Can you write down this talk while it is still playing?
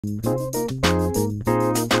If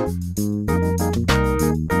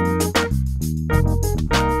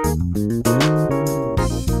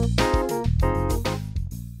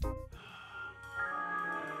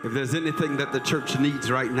there's anything that the church needs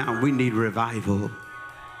right now, we need revival.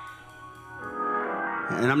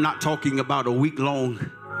 And I'm not talking about a week-long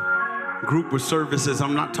group of services.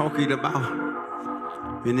 I'm not talking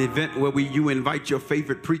about an event where you invite your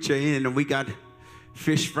favorite preacher in and we got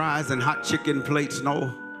fish fries and hot chicken plates.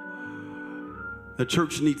 No. The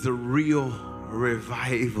church needs a real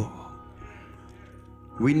revival.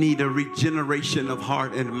 We need a regeneration of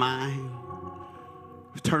heart and mind.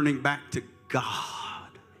 Turning back to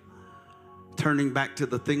God. Turning back to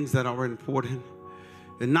the things that are important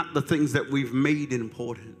and not the things that we've made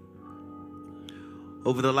important.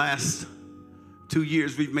 Over the last 2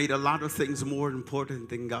 years, we've made a lot of things more important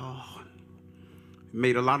than God. We've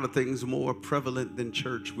made a lot of things more prevalent than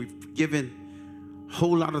church. We've given a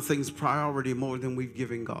whole lot of things priority more than we've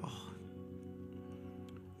given God.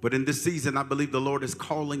 But in this season, I believe the Lord is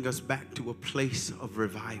calling us back to a place of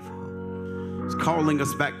revival. He's calling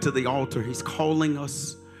us back to the altar. He's calling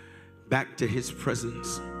us back to his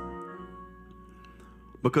presence.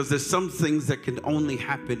 Because there's some things that can only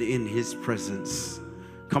happen in his presence.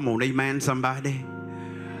 Come on, amen, somebody.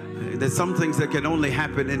 There's some things that can only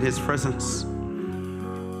happen in his presence.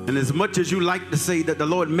 And as much as you like to say that the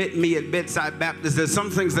Lord met me at Bedside Baptist, there's some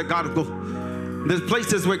things that God goes. There's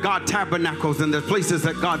places where God tabernacles and there's places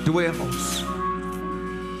that God dwells.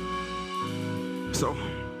 So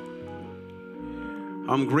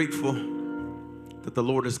I'm grateful that the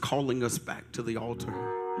Lord is calling us back to the altar.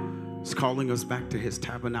 He's calling us back to his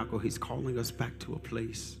tabernacle. He's calling us back to a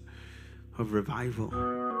place of revival.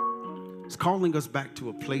 He's calling us back to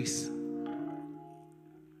a place.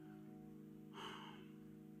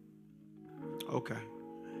 Okay.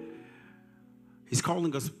 He's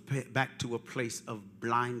calling us back to a place of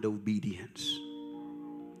blind obedience.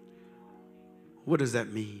 What does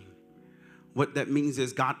that mean? What that means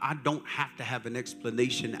is, God, I don't have to have an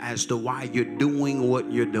explanation as to why you're doing what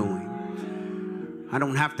you're doing. I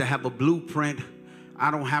don't have to have a blueprint. I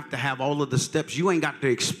don't have to have all of the steps. You ain't got to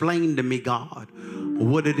explain to me, God,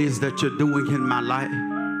 what it is that you're doing in my life.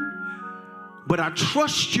 But I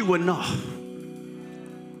trust you enough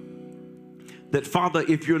that, Father,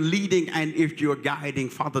 if you're leading and if you're guiding,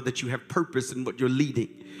 Father, that you have purpose in what you're leading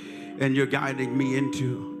and you're guiding me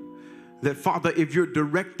into. That, Father, if you're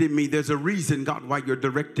directing me, there's a reason, God, why you're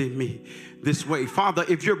directing me this way. Father,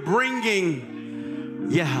 if you're bringing,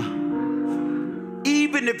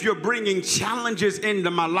 even if you're bringing challenges into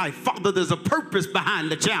my life, Father, there's a purpose behind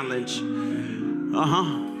the challenge.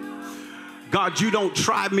 God, you don't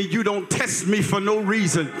try me, you don't test me for no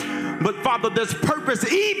reason. But, Father, there's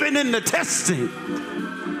purpose even in the testing.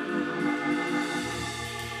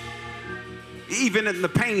 Even in the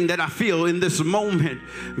pain that I feel in this moment,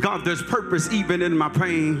 God, there's purpose even in my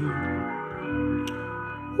pain.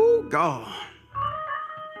 Oh, God.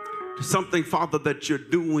 There's something, Father, that you're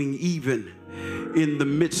doing even in the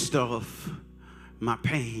midst of my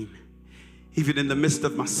pain, even in the midst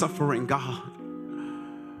of my suffering, God.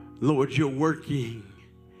 Lord, you're working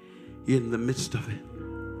in the midst of it.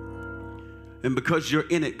 And because you're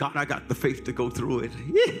in it, God, I got the faith to go through it.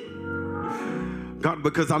 Yeah. God,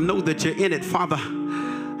 because I know that you're in it, Father,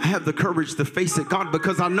 I have the courage to face it. God,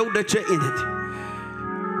 because I know that you're in it.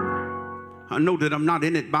 I know that I'm not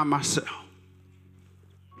in it by myself.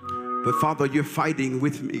 But, Father, you're fighting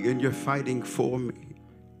with me and you're fighting for me.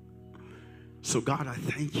 So, God, I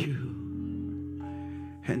thank you.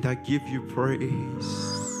 And I give you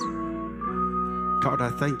praise. God,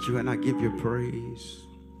 I thank you and I give you praise.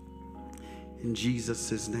 In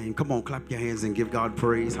Jesus' name. Come on, clap your hands and give God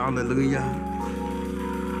praise. Hallelujah.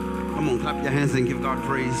 Come on, clap your hands and give God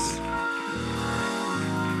praise.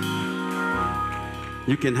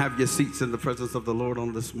 You can have your seats in the presence of the Lord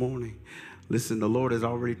on this morning. Listen, the Lord has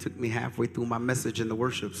already took me halfway through my message in the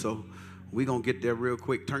worship, so we're going to get there real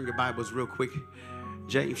quick. Turn your Bibles real quick.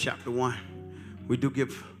 James chapter 1. We do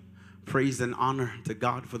give praise and honor to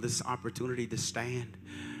God for this opportunity to stand.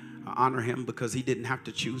 I honor him because he didn't have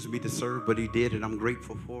to choose me to serve, but he did, and I'm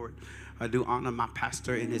grateful for it. I do honor my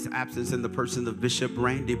pastor in his absence in the person of Bishop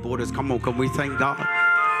Randy Borders. Come on, can we thank God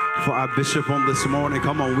for our bishop on this morning?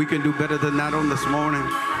 Come on, we can do better than that on this morning.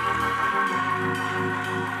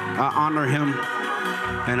 I honor him,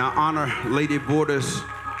 and I honor Lady Borders.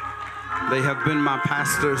 They have been my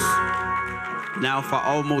pastors now for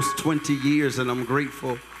almost 20 years, and I'm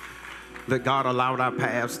grateful that God allowed our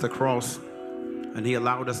paths to cross. And he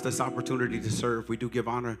allowed us this opportunity to serve. We do give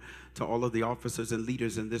honor to all of the officers and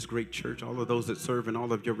leaders in this great church, all of those that serve in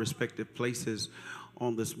all of your respective places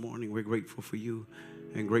on this morning. We're grateful for you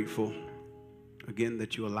and grateful again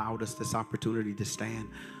that you allowed us this opportunity to stand.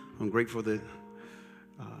 I'm grateful that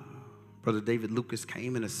Brother David Lucas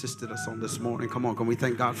came and assisted us on this morning. Come on, can we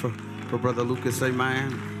thank God for Brother Lucas?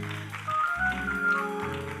 Amen.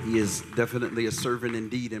 He is definitely a servant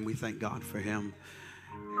indeed, and we thank God for him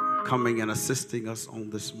coming and assisting us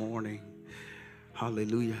on this morning.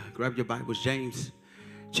 Hallelujah. Grab your Bibles. James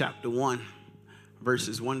chapter 1,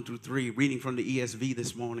 verses 1 through 3. Reading from the ESV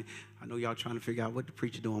this morning. I know y'all trying to figure out what the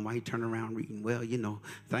preacher doing. Why he turn around reading? Well, you know,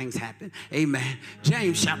 things happen. Amen.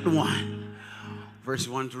 James chapter 1. Verse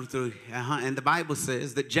 1 through 3. And the Bible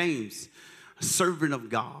says that James, a servant of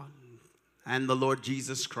God and the Lord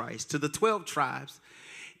Jesus Christ, to the 12 tribes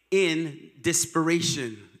in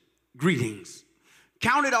desperation, greetings.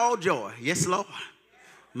 Count it all joy. Yes, Lord.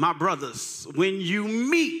 My brothers, when you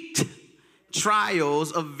meet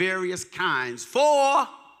trials of various kinds, for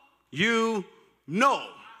you know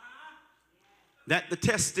that the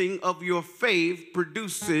testing of your faith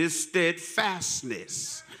produces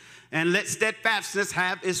steadfastness. And let steadfastness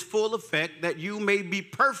have its full effect, that you may be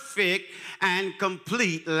perfect and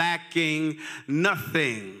complete, lacking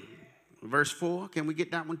nothing. Verse 4, can we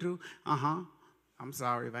get that one too? I'm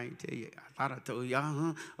sorry if I ain't tell you. I thought I told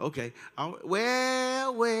you. Okay.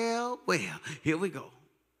 Well. Here we go.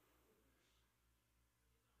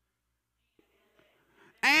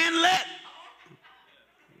 And let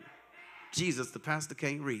Jesus, the pastor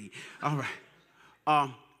can't read. All right.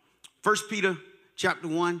 1 Peter chapter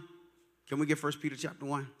 1. Can we get 1 Peter chapter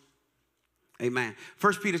 1? Amen.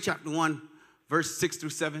 1 Peter chapter 1, verse 6 through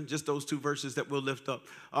 7, just those two verses that we'll lift up.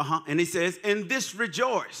 And he says, in this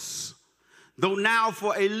rejoice, though now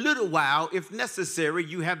for a little while, if necessary,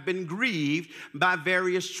 you have been grieved by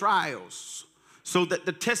various trials, so that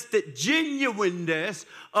the tested genuineness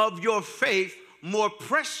of your faith, more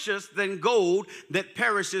precious than gold that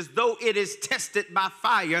perishes, though it is tested by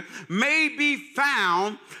fire, may be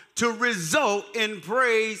found to result in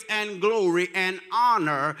praise and glory and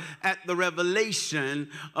honor at the revelation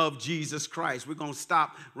of Jesus Christ. We're going to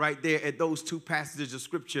stop right there at those two passages of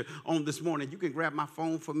scripture on this morning. You can grab my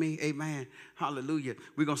phone for me. Amen. Hallelujah.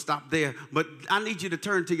 We're going to stop there. But I need you to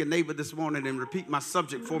turn to your neighbor this morning and repeat my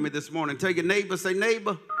subject for me this morning. Tell your neighbor, say,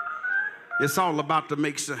 neighbor, it's all about to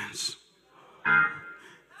make sense.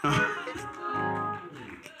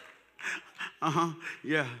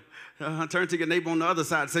 Yeah. Turn to your neighbor on the other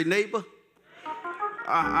side. Say, neighbor,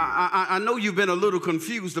 I know you've been a little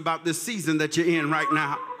confused about this season that you're in right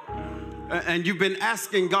now. And you've been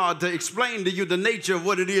asking God to explain to you the nature of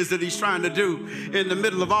what it is that he's trying to do in the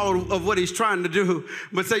middle of all of what he's trying to do.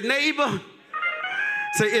 But say, neighbor,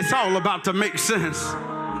 say, it's all about to make sense.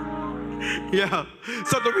 Yeah.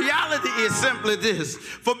 So the reality is simply this.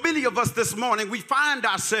 For many of us this morning, we find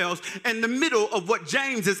ourselves in the middle of what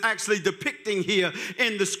James is actually depicting here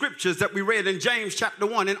in the scriptures that we read in James chapter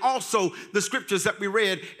 1, and also the scriptures that we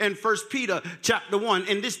read in 1 Peter chapter 1.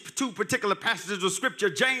 In these two particular passages of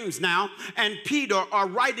scripture, James now and Peter are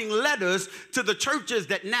writing letters to the churches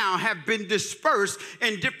that now have been dispersed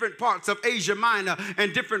in different parts of Asia Minor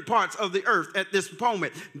and different parts of the earth at this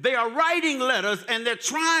moment. They are writing letters and they're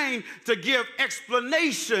trying to give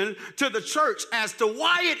explanation to the church as to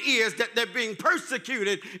why it is that they're being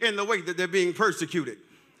persecuted in the way that they're being persecuted.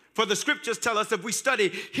 For the scriptures tell us, if we study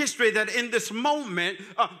history, that in this moment,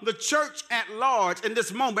 the church at large in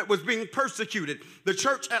this moment was being persecuted. The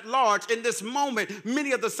church at large in this moment,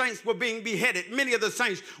 many of the saints were being beheaded. Many of the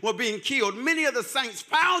saints were being killed. Many of the saints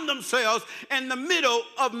found themselves in the middle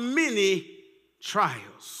of many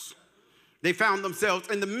trials. They found themselves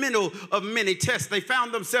in the middle of many tests. They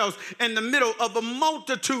found themselves in the middle of a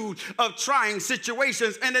multitude of trying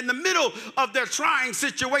situations. And in the middle of their trying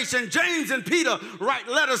situation, James and Peter write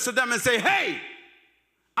letters to them and say, hey,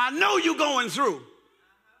 I know you're going through,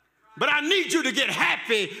 but I need you to get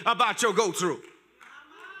happy about your go through.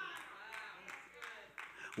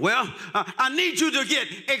 Well, I need you to get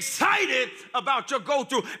excited about your go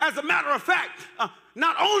through. As a matter of fact,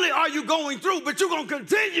 not only are you going through, but you're going to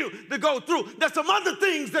continue to go through. There's some other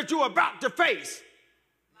things that you're about to face.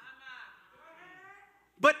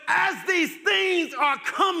 But as these things are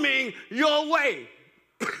coming your way,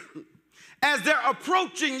 as they're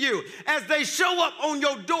approaching you, as they show up on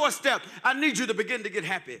your doorstep, I need you to begin to get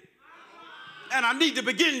happy. And I need to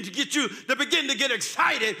begin to get you to begin to get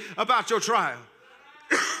excited about your trial.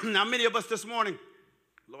 Now, many of us this morning,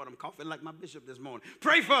 Lord, I'm coughing like my bishop this morning.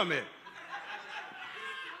 Pray for me.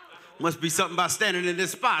 Must be something about standing in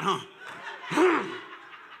this spot, huh? I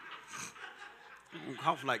don't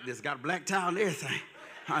cough like this. Got a black towel and everything.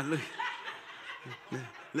 Hallelujah.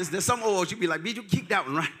 Listen, there's some oils you be like, you keep that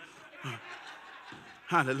one, right?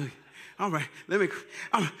 Hallelujah. All right,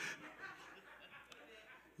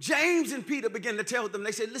 James and Peter began to tell them,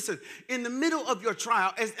 they said, listen, in the middle of your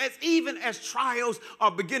trial, even as trials are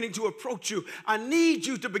beginning to approach you, I need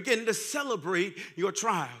you to begin to celebrate your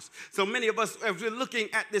trials. So many of us, as we're looking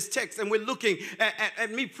at this text and we're looking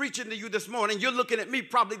at me preaching to you this morning, you're looking at me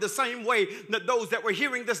probably the same way that those that were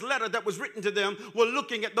hearing this letter that was written to them were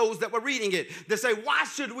looking at those that were reading it. They say, why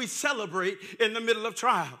should we celebrate in the middle of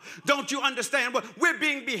trial? Don't you understand? We're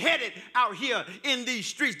being beheaded out here in these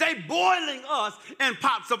streets. They boiling us in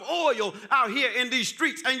pots of oil out here in these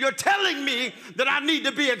streets, and you're telling me that I need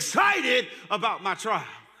to be excited about my trial.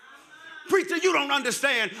 Preacher, you don't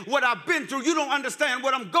understand what I've been through. You don't understand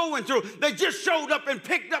what I'm going through. They just showed up and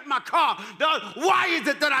picked up my car. Why is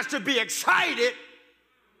it that I should be excited?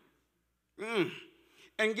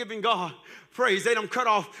 And giving God praise. They don't cut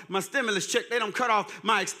off my stimulus check. They don't cut off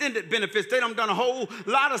my extended benefits. They don't done a whole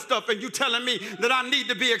lot of stuff, and you telling me that I need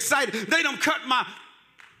to be excited. They don't cut my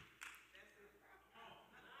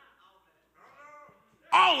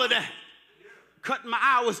all of that. Cutting my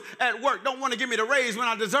hours at work. Don't want to give me the raise when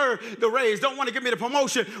I deserve the raise. Don't want to give me the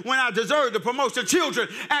promotion when I deserve the promotion. Children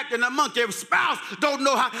acting a monkey. Spouse don't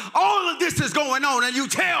know how. All of this is going on, and you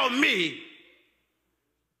tell me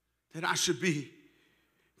that I should be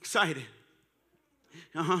excited.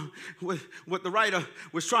 What the writer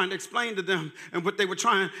was trying to explain to them and what they were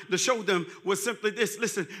trying to show them was simply this.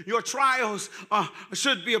 Listen, your trials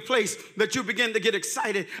should be a place that you begin to get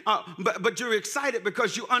excited, but you're excited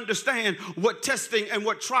because you understand what testing and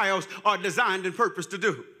what trials are designed and purposed to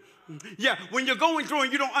do. Yeah, when you're going through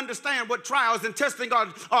and you don't understand what trials and testing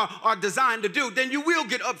are designed to do, then you will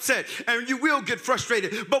get upset and you will get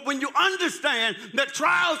frustrated. But when you understand that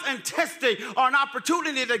trials and testing are an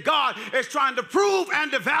opportunity that God is trying to prove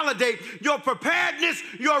and to validate your preparedness,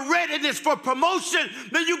 your readiness for promotion,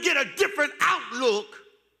 then you get a different outlook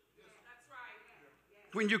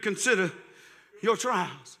when you consider your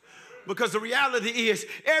trials. Because the reality is,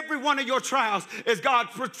 every one of your trials is God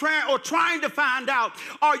preparing or trying to find out,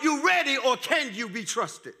 are you ready or can you be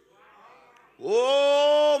trusted?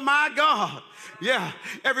 Oh, my God. Yeah,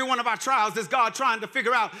 every one of our trials is God trying to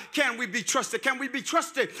figure out, can we be trusted? Can we be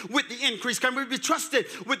trusted with the increase? Can we be trusted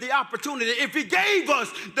with the opportunity? If he gave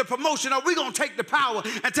us the promotion, are we going to take the power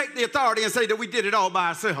and take the authority and say that we did it all by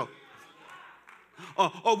ourselves?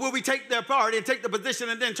 Or will we take the authority and take the position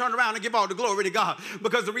and then turn around and give all the glory to God?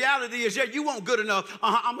 Because the reality is, yeah, you weren't good enough.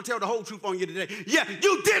 I'm going to tell the whole truth on you today. Yeah,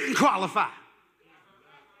 you didn't qualify.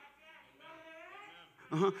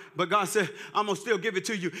 But God said, I'm going to still give it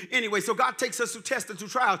to you anyway. So God takes us through tests and through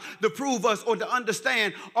trials to prove us or to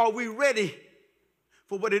understand, are we ready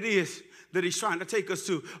for what it is that he's trying to take us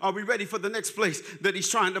to? Are we ready for the next place that he's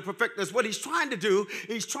trying to perfect us? What he's trying to do,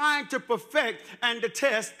 he's trying to perfect and to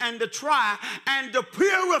test and to try and to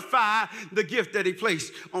purify the gift that he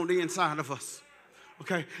placed on the inside of us.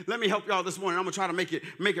 Okay, let me help y'all this morning. I'm going to try to make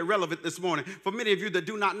it relevant this morning. For many of you that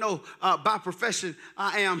do not know, by profession,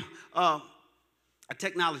 I am a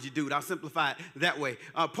technology dude. I'll simplify it that way.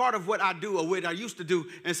 Part of what I do, or what I used to do,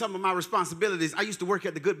 and some of my responsibilities, I used to work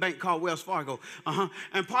at the good bank called Wells Fargo.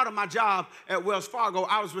 And part of my job at Wells Fargo,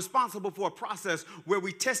 I was responsible for a process where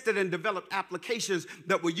we tested and developed applications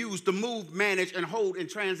that were used to move, manage, and hold and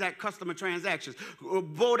transact customer transactions.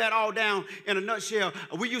 Boil that all down in a nutshell,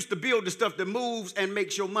 we used to build the stuff that moves and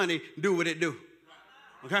makes your money do what it do.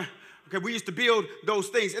 Okay? Okay, we used to build those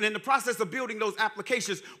things. And in the process of building those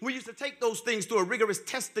applications, we used to take those things through a rigorous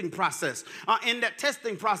testing process. In that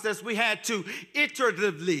testing process, we had to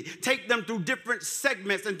iteratively take them through different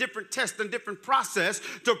segments and different tests and different process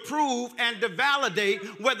to prove and to validate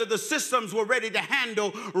whether the systems were ready to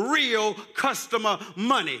handle real customer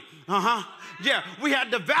money. Yeah, we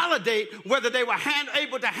had to validate whether they were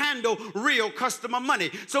able to handle real customer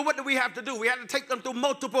money. So what did we have to do? We had to take them through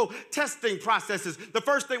multiple testing processes. The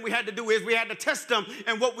first thing we had to do is we had to test them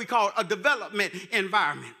in what we call a development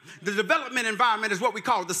environment. The development environment is what we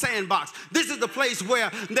call the sandbox. This is the place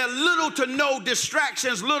where there are little to no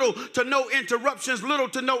distractions, little to no interruptions, little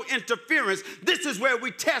to no interference. This is where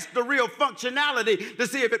we test the real functionality to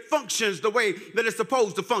see if it functions the way that it's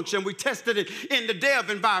supposed to function. We tested it in the dev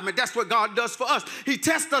environment. That's what God does for us. He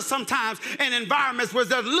tests us sometimes in environments where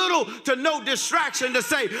there's little to no distraction to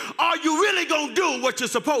say, are you really going to do what you're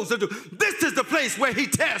supposed to do? This is the place where he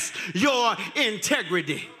tests your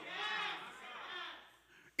integrity.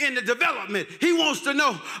 In the development, he wants to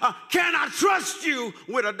know, can I trust you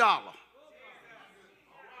with $1?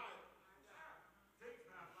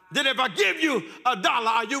 That if I give you $1,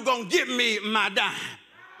 are you going to give me my dime?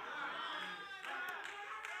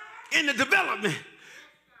 In the development,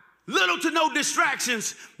 little to no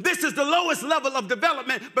distractions. This is the lowest level of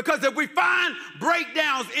development, because if we find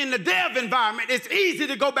breakdowns in the dev environment, it's easy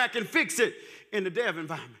to go back and fix it in the dev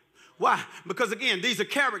environment. Why? Because again, these are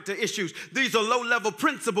character issues. These are low-level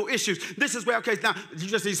principle issues. This is where, okay, now you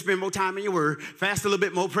just need to spend more time in your word, fast a little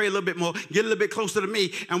bit more, pray a little bit more, get a little bit closer to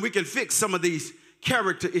me, and we can fix some of these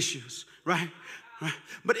character issues, right?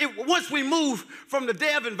 But once we move from the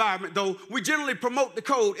dev environment, though, we generally promote the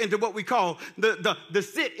code into what we call the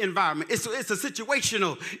sit environment. It's a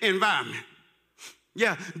situational environment.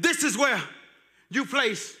 Yeah, this is where you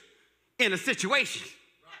place in a situation.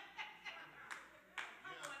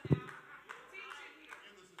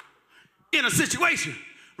 In a situation,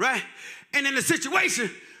 right? And in the situation,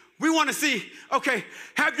 we want to see, okay,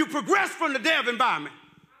 have you progressed from the dev environment?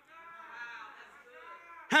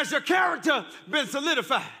 Has your character been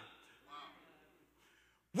solidified?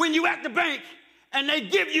 When you at the bank and they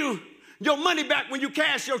give you your money back when you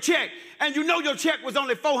cash your check, and you know your check was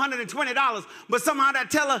only $420, but somehow that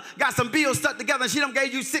teller got some bills stuck together and she done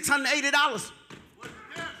gave you $680.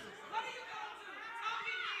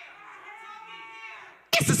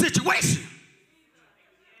 It's a situation.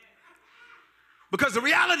 Because the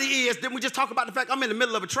reality is, then we just talk about the fact I'm in the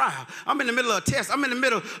middle of a trial. I'm in the middle of a test. I'm in the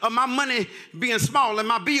middle of my money being small and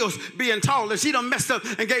my bills being tall. And she done messed up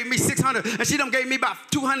and gave me $600. And she done gave me about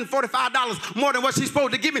 $245 more than what she's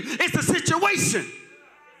supposed to give me. It's a situation.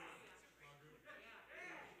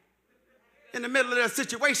 In the middle of that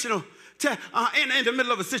situational, in the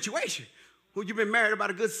middle of a situation. Well, you've been married about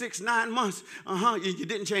a good 6-9 months. You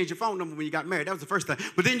didn't change your phone number when you got married. That was the first thing.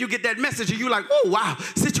 But then you get that message and you're like, oh, wow,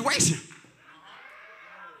 situation.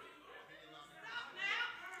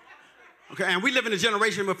 Okay, and we live in a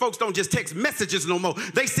generation where folks don't just text messages no more.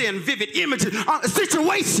 They send vivid images. A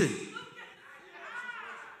situation.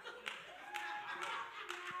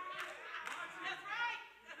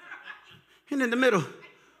 And in the middle,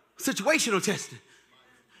 situational testing.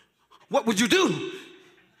 What would you do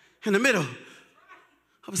in the middle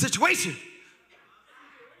of a situation?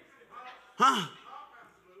 Huh?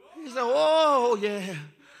 He said, oh, yeah.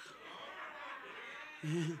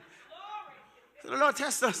 So the Lord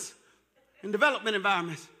tests us in development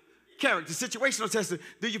environments. Character, situational testing.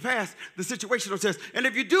 Do you pass the situational test? And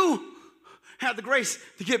if you do have the grace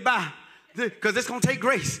to get by, because it's going to take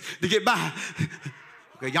grace to get by.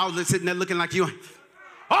 Okay, y'all sitting there looking like you.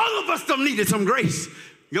 All of us them needed some grace.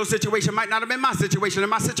 Your situation might not have been my situation, and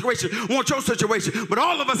my situation wasn't your situation, but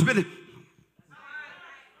all of us been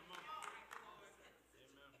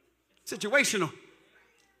situational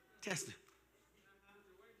testing.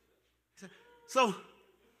 So,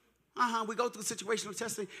 we go through situational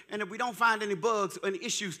testing, and if we don't find any bugs or any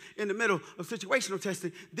issues in the middle of situational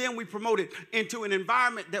testing, then we promote it into an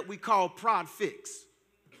environment that we call prod fix.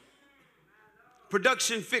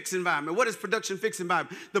 Production fix environment. What is production fix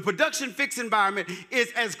environment? The production fix environment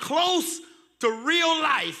is as close to real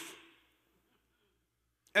life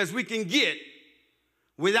as we can get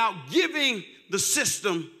without giving the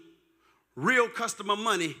system real customer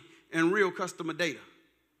money and real customer data.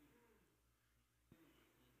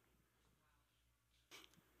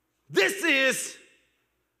 This is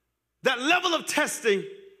that level of testing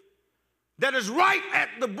that is right at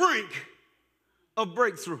the brink of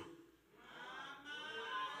breakthrough.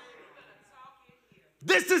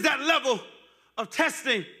 This is that level of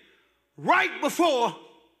testing right before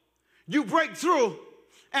you break through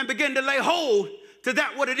and begin to lay hold to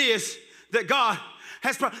that what it is that God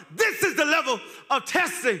has promised. This is the level of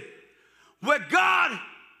testing where God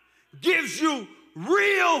gives you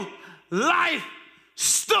real life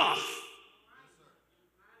stuff.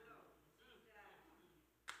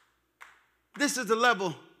 This is the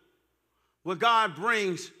level where God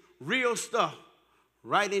brings real stuff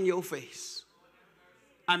right in your face.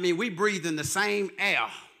 I mean, we breathe in the same air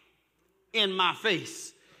in my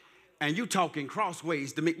face, and you talking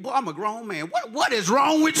crossways to me. Boy, I'm a grown man. What is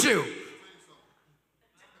wrong with you?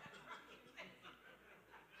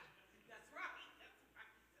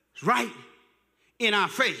 It's right in our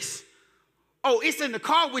face. Oh, it's in the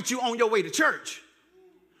car with you on your way to church.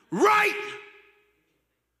 Right.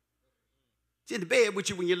 It's in the bed with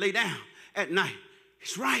you when you lay down at night.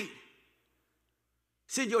 It's right.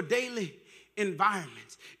 It's in your daily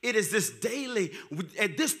environments. It is this daily,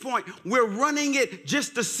 at this point, we're running it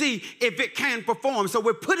just to see if it can perform. So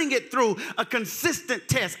we're putting it through a consistent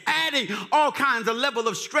test, adding all kinds of level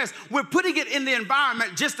of stress. We're putting it in the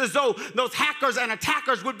environment just as though those hackers and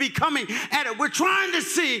attackers would be coming at it. We're trying to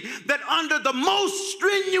see that under the most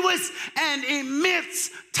strenuous and immense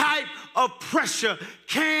type of pressure,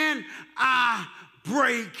 can I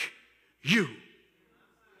break you?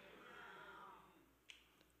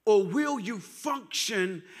 Or will you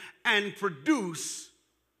function and produce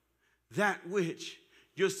that which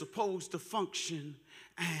you're supposed to function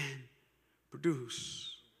and produce?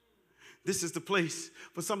 This is the place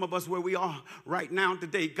for some of us where we are right now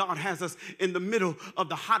today. God has us in the middle of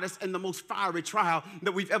the hottest and the most fiery trial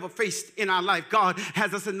that we've ever faced in our life. God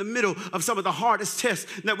has us in the middle of some of the hardest tests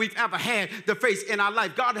that we've ever had to face in our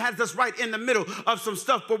life. God has us right in the middle of some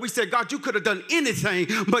stuff where we say, God, you could have done anything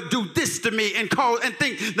but do this to me and call and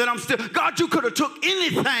think that I'm still. God, you could have took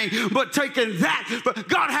anything but taken that. But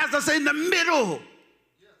God has us in the middle.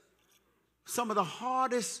 Some of the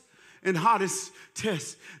hardest and hottest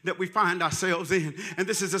tests that we find ourselves in. And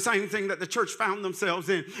this is the same thing that the church found themselves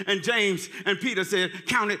in. And James and Peter said,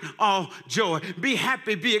 count it all joy. Be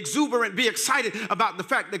happy, be exuberant, be excited about the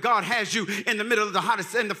fact that God has you in the middle of the hottest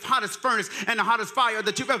furnace and the hottest fire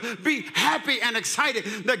that you've ever. Be happy and excited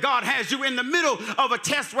that God has you in the middle of a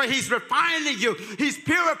test where he's refining you, he's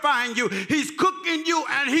purifying you, he's cooking you,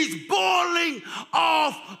 and he's boiling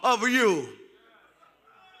off of you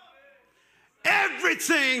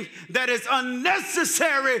everything that is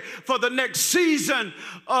unnecessary for the next season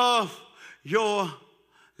of your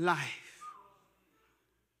life.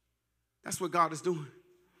 That's what God is doing.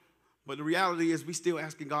 But the reality is we still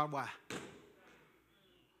asking God why.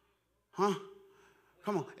 Huh?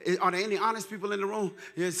 Come on. Are there any honest people in the room?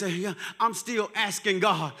 You say, yeah, I'm still asking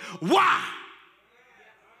God why.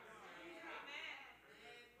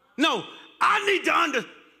 No, I need to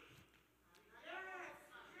understand.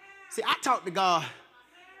 See, I talk to God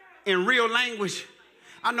in real language.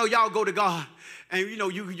 I know y'all go to God, and you know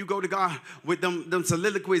you go to God with them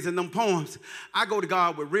soliloquies and them poems. I go to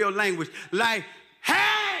God with real language, like,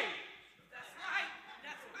 hey! That's right.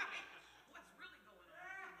 What's really going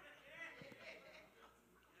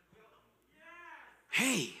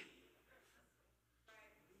on? Hey!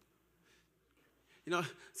 You know,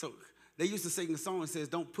 so they used to sing the song that says,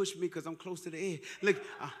 don't push me because I'm close to the edge. Look,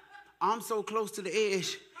 I'm so close to the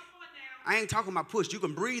edge. I ain't talking about push. You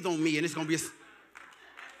can breathe on me and it's going to be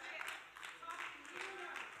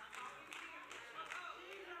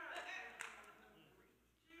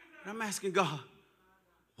I'm asking God,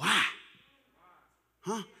 why?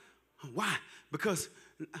 Huh? Why? Because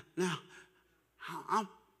now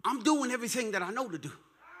I'm doing everything that I know to do.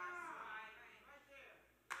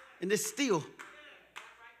 And it's still,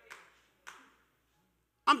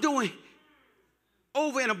 I'm doing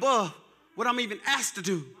over and above what I'm even asked to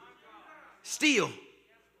do. Still,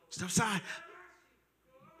 step aside.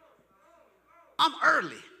 I'm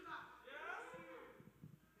early.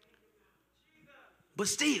 But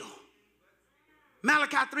still,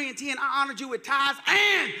 Malachi 3:10, I honored you with tithes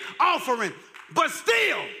and offering. But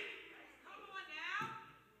still,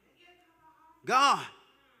 God,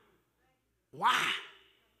 why?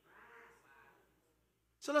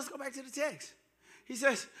 So let's go back to the text. He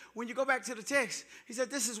says, when you go back to the text, he said,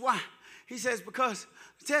 this is why. He says, because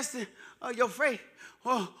the testing of your faith,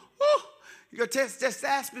 your test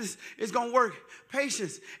aspect is going to work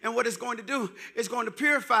patience. And what it's going to do, it's going to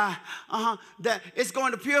purify. That it's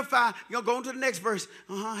going to purify. You're going to the next verse.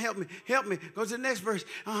 Help me. Go to the next verse.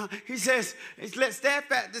 He says, let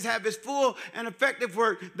steadfastness have its full and effective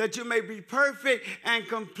work, that you may be perfect and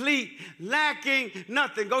complete, lacking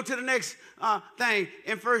nothing. Go to the next thing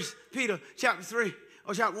in 1 Peter chapter 3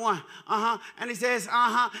 or chapter 1. And he says,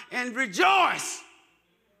 and rejoice.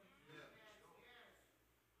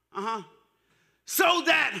 So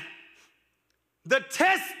that the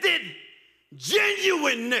tested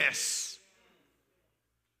genuineness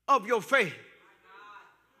of your faith.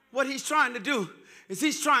 What he's trying to do is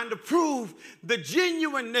he's trying to prove the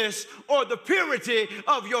genuineness or the purity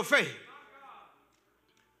of your faith.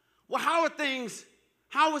 Well, how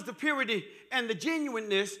is the purity and the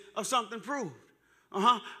genuineness of something proved?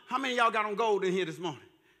 How many of y'all got on gold in here this morning?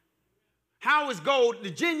 How is gold, the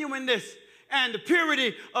genuineness and the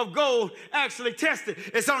purity of gold, actually tested?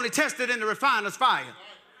 It's only tested in the refiner's fire.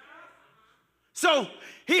 So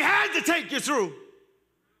he had to take you through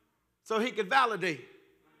so he could validate,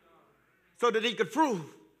 so that he could prove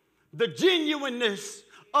the genuineness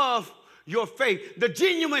of your faith. The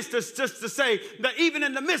genuineness is just to say that even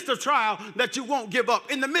in the midst of trial, that you won't give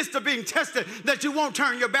up. In the midst of being tested, that you won't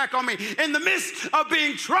turn your back on me. In the midst of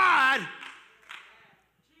being tried,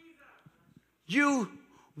 you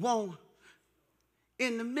won't.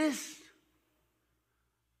 In the midst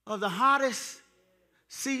of the hottest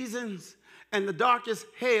seasons and the darkest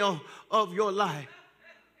hell of your life,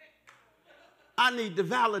 I need to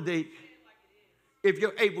validate if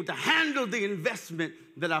you're able to handle the investment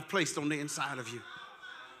that I've placed on the inside of you.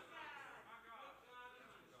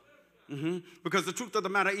 Because the truth of the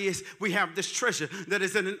matter is we have this treasure that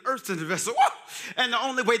is in an earthen vessel. Woo! And the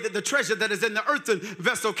only way that the treasure that is in the earthen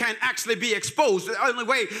vessel can actually be exposed, the only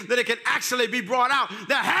way that it can actually be brought out,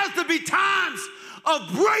 there has to be times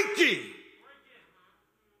of breaking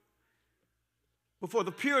before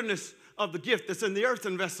the pureness of the gift that's in the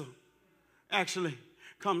earthen vessel actually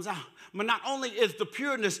comes out. But not only is the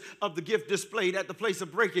pureness of the gift displayed at the place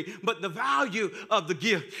of breaking, but the value of the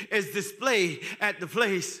gift is displayed at the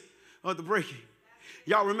place of the breaking.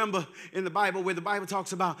 Y'all remember in the Bible where the Bible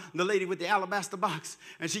talks about the lady with the alabaster box,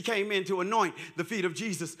 and she came in to anoint the feet of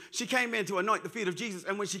Jesus. She came in to anoint the feet of Jesus,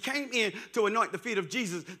 and when she came in to anoint the feet of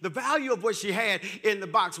Jesus, the value of what she had in the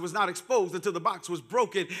box was not exposed until the box was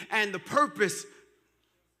broken, and the purpose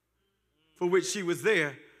for which she was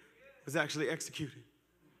there was actually executed.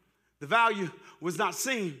 The value was not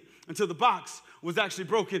seen until the box was actually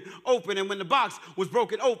broken open. And when the box was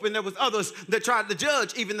broken open, there was others that tried to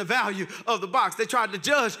judge even the value of the box. They tried to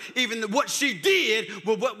judge even what she did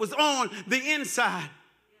with what was on the inside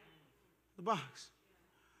of the box.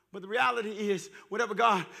 But the reality is, whatever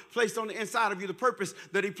God placed on the inside of you, the purpose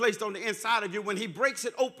that he placed on the inside of you, when he breaks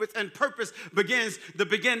it open and purpose begins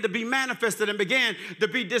to be manifested and begin to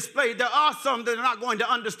be displayed, there are some that are not going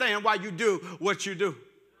to understand why you do what you do.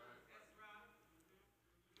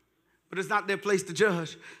 But it's not their place to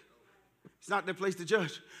judge. It's not their place to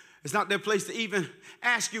judge. It's not their place to even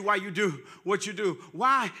ask you why you do what you do.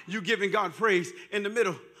 Why you giving God praise in the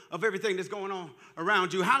middle of everything that's going on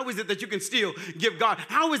around you? How is it that you can still give God?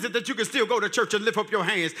 How is it that you can still go to church and lift up your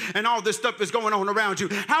hands and all this stuff is going on around you?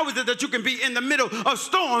 How is it that you can be in the middle of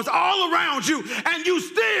storms all around you and you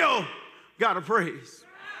still got to praise?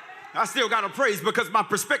 I still got to praise because my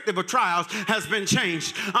perspective of trials has been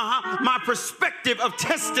changed. My perspective of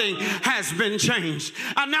testing has been changed.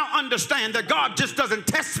 I now understand that God just doesn't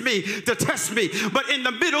test me to test me, but in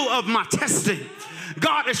the middle of my testing,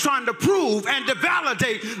 God is trying to prove and to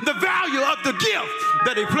validate the value of the gift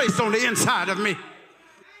that he placed on the inside of me.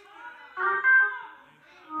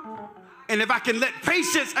 And if I can let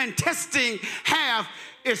patience and testing have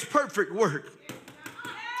its perfect work,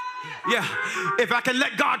 yeah, if I can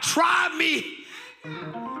let God try me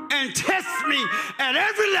and test me at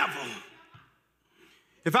every level,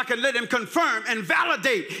 if I can let him confirm and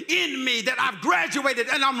validate in me that I've graduated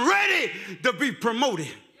and I'm ready to be promoted,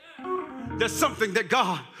 there's something that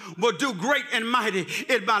God will do great and mighty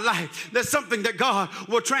in my life. There's something that God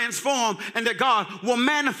will transform and that God will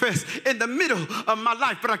manifest in the middle of my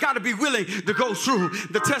life. But I got to be willing to go through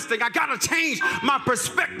the testing. I got to change my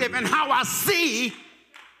perspective and how I see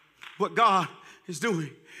what God is doing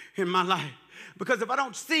in my life. Because if I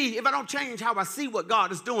don't change how I see what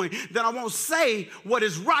God is doing, then I won't say what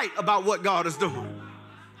is right about what God is doing.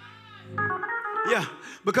 Yeah,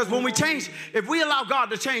 because if we allow God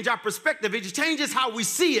to change our perspective, if he changes how we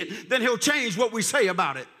see it, then he'll change what we say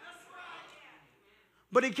about it.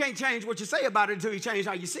 But he can't change what you say about it until he changes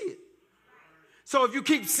how you see it. So if you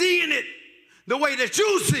keep seeing it the way that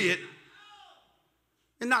you see it,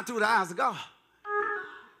 and not through the eyes of God,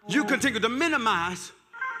 you continue to minimize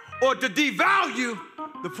or to devalue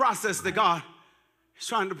the process that God is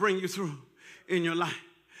trying to bring you through in your life.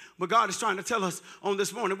 But God is trying to tell us on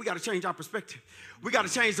this morning, we got to change our perspective. We got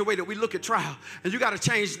to change the way that we look at trial. And you got to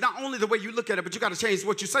change not only the way you look at it, but you got to change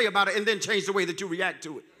what you say about it and then change the way that you react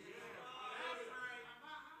to it.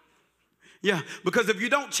 Yeah, because if you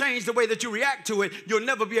don't change the way that you react to it, you'll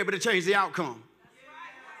never be able to change the outcome.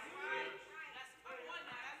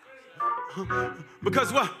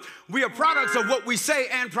 Because what? We are products of what we say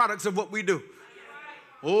and products of what we do.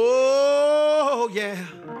 Oh, yeah.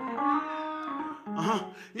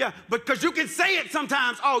 Yeah, because you can say it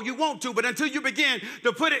sometimes all you want to, but until you begin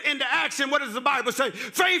to put it into action, what does the Bible say?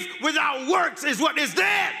 Faith without works is what is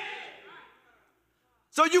dead.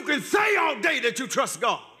 So you can say all day that you trust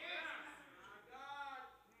God.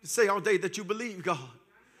 You say all day that you believe God.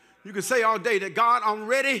 You can say all day that, God, I'm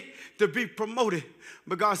ready to be promoted.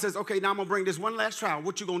 But God says, okay, now I'm going to bring this one last trial.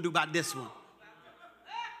 What you going to do about this one?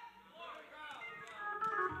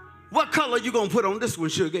 What color you going to put on this one,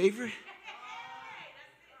 Sugar Avery?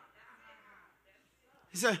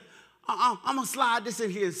 He said, I'm going to slide this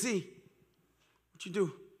in here and see what you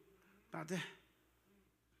do about that.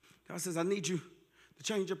 God says, I need you to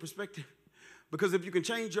change your perspective. Because if you can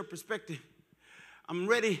change your perspective, I'm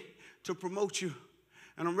ready to promote you.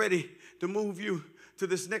 And I'm ready to move you to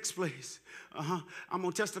this next place. I'm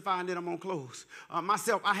going to testify and then I'm going to close.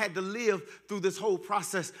 Myself, I had to live through this whole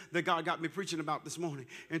process that God got me preaching about this morning.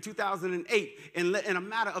 In 2008, in a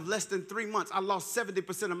matter of less than 3 months, I lost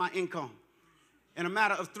 70% of my income. In a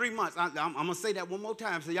matter of 3 months, I'm going to say that one more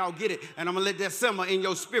time so y'all get it, and I'm going to let that simmer in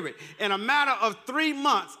your spirit. In a matter of 3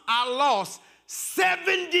 months, I lost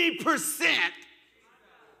 70%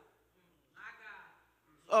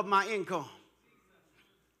 of my income.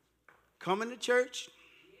 Coming to church,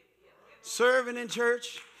 serving in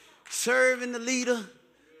church, serving the leader,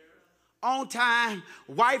 on time,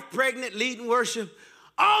 wife pregnant, leading worship,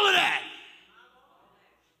 all of that.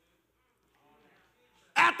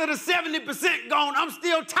 After the 70% gone, I'm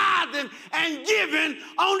still tithing and giving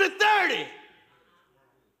on the 30.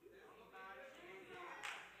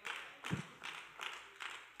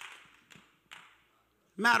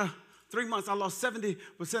 Matter 3 months, I lost 70%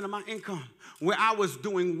 of my income. Where I was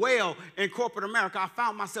doing well in corporate America, I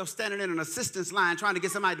found myself standing in an assistance line trying to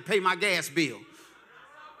get somebody to pay my gas bill.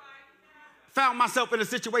 Found myself in a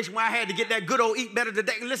situation where I had to get that good old eat better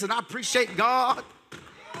today. Listen, I appreciate God.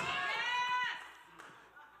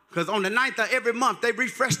 Because on the 9th of every month, they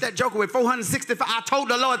refresh that joker with 465. I told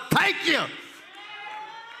the Lord, thank you.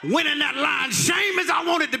 Went in that line, same as I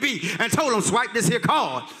wanted to be, and told him, swipe this here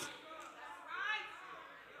card.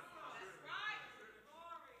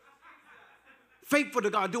 Faithful to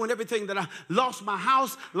God, doing everything that I lost my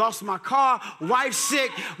house, lost my car, wife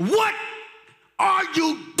sick. What are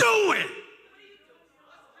you doing?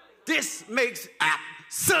 This makes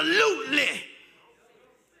absolutely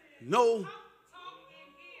no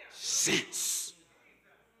sense.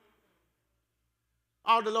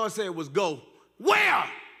 All the Lord said was go. Where?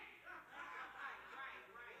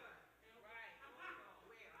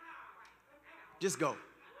 Just go.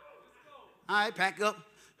 All right, pack up.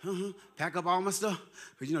 Pack up all my stuff.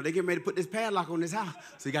 Because, you know, they getting ready to put this padlock on this house.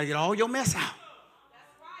 So you got to get all your mess out.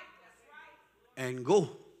 And go.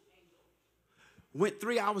 Went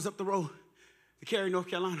 3 hours up the road to Cary, North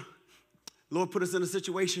Carolina. Lord put us in a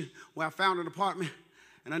situation where I found an apartment.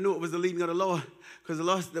 And I knew it was the leading of the Lord. Because the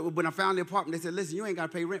Lord, when I found the apartment, they said, listen, you ain't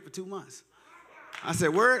got to pay rent for 2 months. I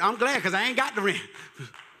said, word, I'm glad because I ain't got the rent.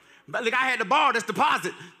 But look, I had to borrow this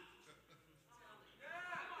deposit.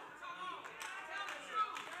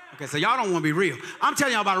 Okay, so y'all don't want to be real. I'm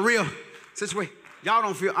telling y'all about a real situation. Y'all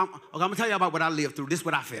don't feel, I'm going to tell y'all about what I lived through. This is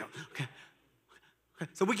what I felt. Okay.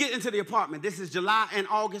 So we get into the apartment. This is July and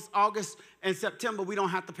August and September. We don't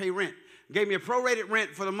have to pay rent. Gave me a prorated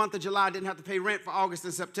rent for the month of July. I didn't have to pay rent for August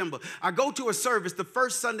and September. I go to a service the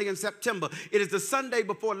first Sunday in September. It is the Sunday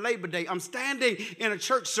before Labor Day. I'm standing in a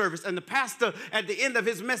church service, and the pastor at the end of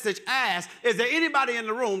his message asked, is there anybody in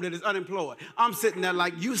the room that is unemployed? I'm sitting there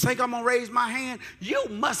like, you think I'm going to raise my hand? You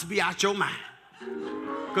must be out your mind.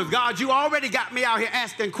 Because, God, you already got me out here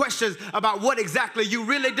asking questions about what exactly you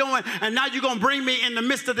really doing, and now you're going to bring me in the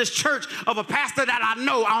midst of this church of a pastor that I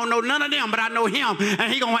know. I don't know none of them, but I know him,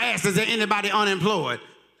 and he going to ask, is there anybody unemployed?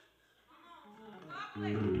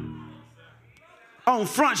 On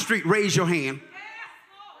Front Street, raise your hand.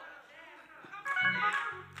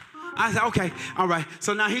 I said, okay, all right.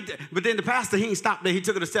 So now but then the pastor, he ain't stopped there. He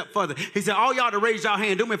took it a step further. He said, all y'all to raise y'all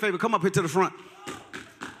hand. Do me a favor, come up here to the front.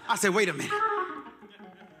 I said, wait a minute.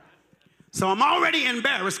 So I'm already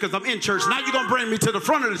embarrassed because I'm in church. Now you're going to bring me to the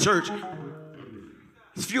front of the church.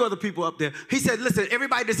 There's a few other people up there. He said, listen,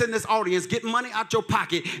 everybody that's in this audience, get money out your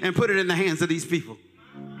pocket and put it in the hands of these people.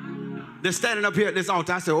 They're standing up here at this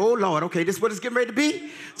altar. I said, oh, Lord, okay, this is what it's getting ready to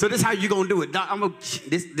be? So this is how you're going to do it.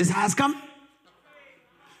 This how it's coming?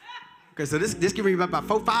 Okay, so this give me about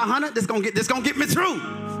 $400-500. This gonna get me through.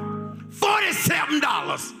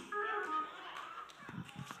 $47.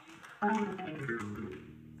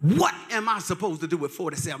 What am I supposed to do with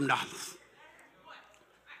 $47?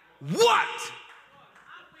 What?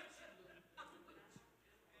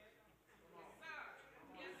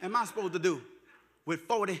 Am I supposed to do with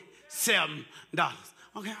 $47?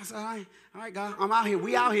 Okay, I said, all right, God, I'm out here.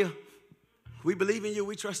 We out here. We believe in you.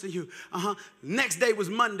 We trust in you. Next day was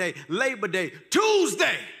Monday, Labor Day.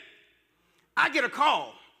 Tuesday, I get a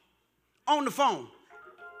call on the phone.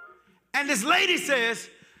 And this lady says,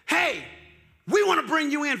 hey, we want to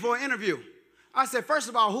bring you in for an interview. I said, first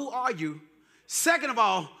of all, who are you? Second of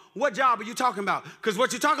all, what job are you talking about? Because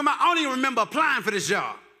what you're talking about, I don't even remember applying for this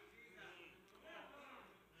job.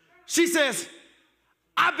 She says,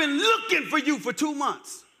 I've been looking for you for 2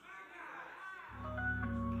 months.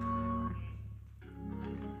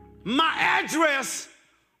 My address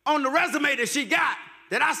on the resume that she got,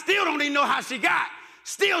 that I still don't even know how she got,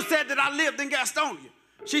 still said that I lived in Gastonia.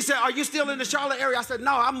 She said, are you still in the Charlotte area? I said,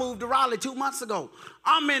 no, I moved to Raleigh 2 months ago.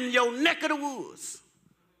 I'm in your neck of the woods.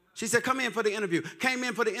 She said, come in for the interview. Came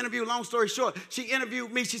in for the interview. Long story short, she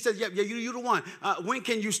interviewed me. She said, yeah, you the one. When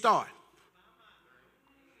can you start?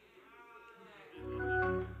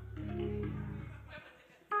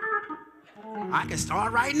 I can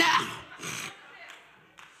start right now.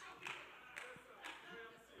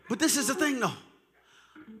 But this is the thing, though.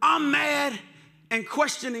 I'm mad and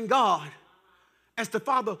questioning God as to,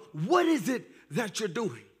 Father, what is it that you're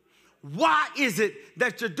doing? Why is it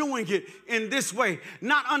that you're doing it in this way?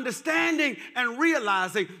 Not understanding and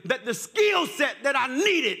realizing that the skill set that I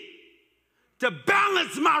needed to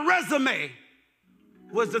balance my resume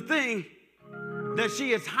was the thing that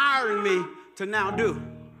she is hiring me to now do.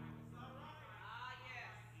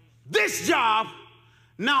 This job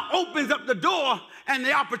now opens up the door and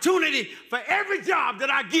the opportunity for every job that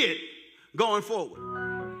I get going forward.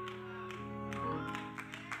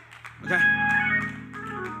 Okay?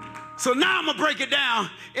 So now I'm going to break it down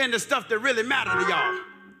into stuff that really matter to y'all.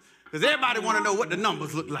 Because everybody want to know what the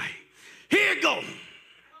numbers look like. Here it goes.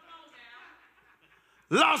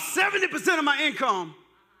 Lost 70% of my income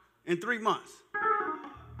in 3 months.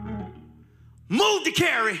 Moved to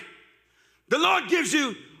Cary. The Lord gives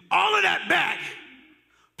you all of that back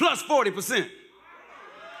plus 40%.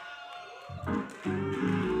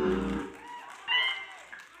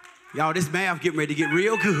 Y'all, this math getting ready to get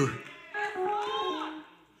real good.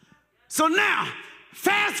 So now,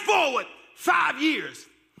 fast forward 5 years.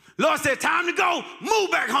 Lord said, time to go,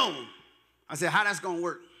 move back home. I said, how that's going to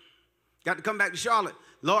work? Got to come back to Charlotte.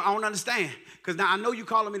 Lord, I don't understand. Because now I know you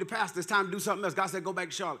calling me the pastor. It's time to do something else. God said, go back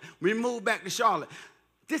to Charlotte. We moved back to Charlotte.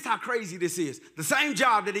 This is how crazy this is. The same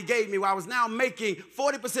job that he gave me where I was now making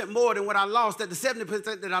 40% more than what I lost at the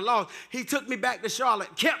 70% that I lost. He took me back to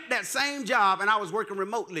Charlotte, kept that same job, and I was working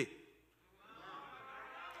remotely.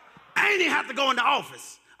 I ain't even have to go in the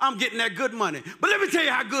office. I'm getting that good money. But let me tell you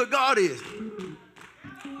how good God is.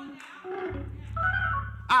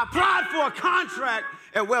 I applied for a contract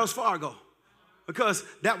at Wells Fargo because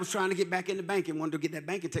that was trying to get back in the banking, wanted to get that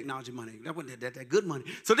banking technology money. That wasn't that good money.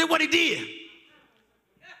 So then what he did,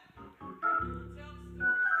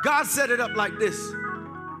 God set it up like this.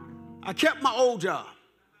 I kept my old job.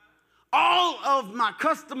 All of my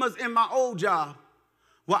customers in my old job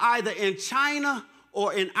were either in China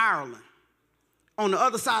or in Ireland, on the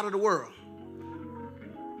other side of the world.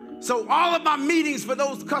 So all of my meetings for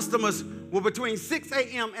those customers were between 6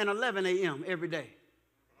 a.m. and 11 a.m. every day.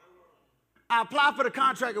 I applied for the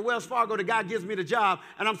contract at Wells Fargo. The guy gives me the job,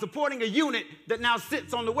 and I'm supporting a unit that now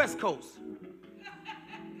sits on the West Coast.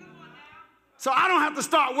 So I don't have to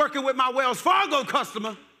start working with my Wells Fargo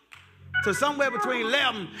customer till somewhere between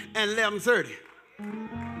 11 and 11:30.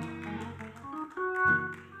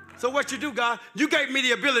 So what you do, God, you gave me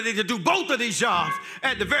the ability to do both of these jobs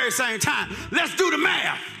at the very same time. Let's do the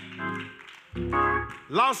math.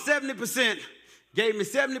 Lost 70%, gave me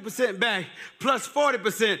 70% back plus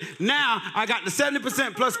 40%. Now I got the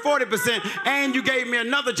 70% plus 40%, and you gave me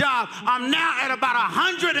another job. I'm now at about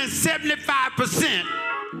 175%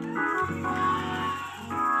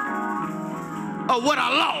 of what I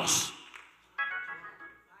lost.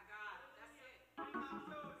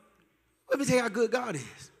 Let me tell you how good God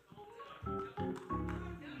is.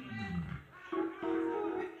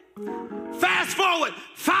 Fast forward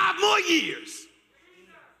 5 more years.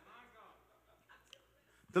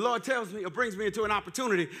 The Lord tells me or brings me into an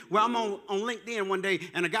opportunity where I'm on LinkedIn one day,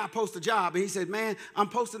 and a guy posts a job, and he said, man, I'm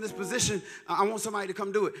posting this position. I want somebody to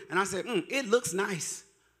come do it. And I said, it looks nice.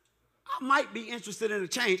 I might be interested in a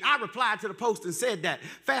change. I replied to the post and said that.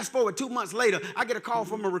 Fast forward 2 months later, I get a call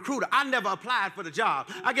from a recruiter. I never applied for the job.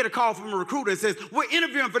 I get a call from a recruiter and says, we're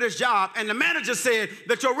interviewing for this job, and the manager said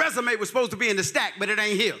that your resume was supposed to be in the stack, but it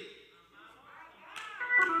ain't here.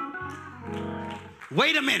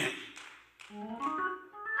 Wait a minute.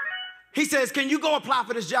 He says, can you go apply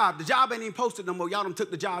for this job? The job ain't even posted no more. Y'all done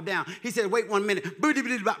took the job down. He said, wait 1 minute.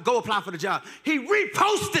 Go apply for the job. He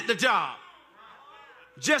reposted the job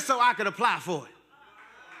just so I could apply for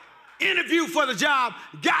it. Interviewed for the job,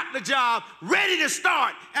 got the job, ready to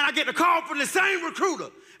start, and I get a call from the same recruiter.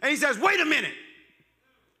 And he says, wait a minute.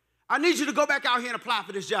 I need you to go back out here and apply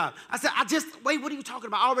for this job. I said, wait, what are you talking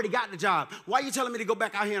about? I already got the job. Why are you telling me to go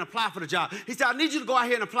back out here and apply for the job? He said, I need you to go out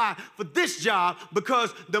here and apply for this job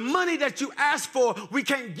because the money that you asked for, we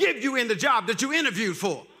can't give you in the job that you interviewed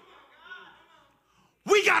for.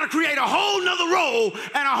 We got to create a whole nother role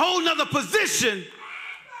and a whole nother position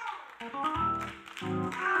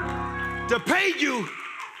to pay you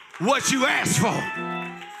what you asked for.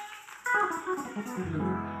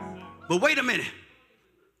 But wait a minute.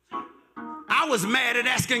 I was mad at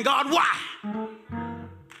asking God why.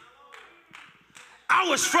 I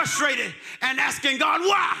was frustrated and asking God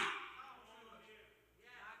why.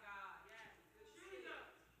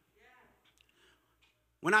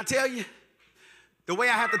 When I tell you, the way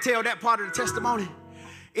I have to tell that part of the testimony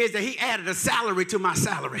is that he added a salary to my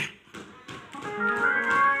salary.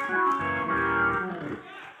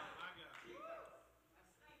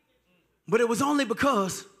 But it was only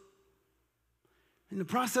because in the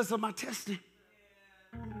process of my testing,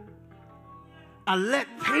 I let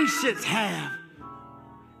patience have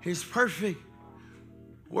his perfect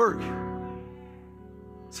work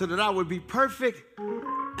so that I would be perfect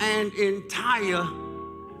and entire,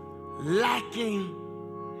 lacking.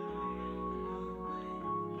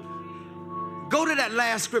 Go to that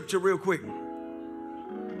last scripture real quick.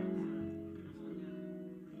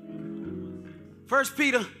 1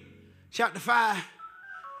 Peter chapter 5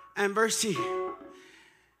 and verse 10.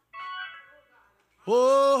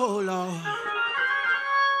 Oh, Lord.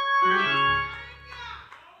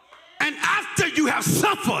 And after you have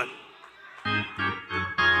suffered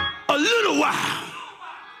a little while,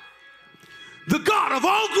 the God of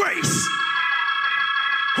all grace,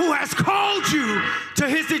 who has called you to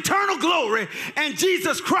his eternal glory, and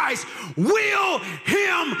Jesus Christ will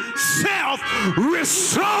himself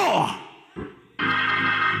restore,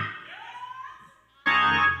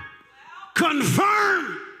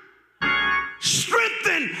 confirm,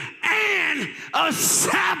 strengthen, and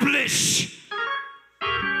establish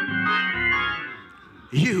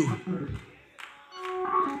you.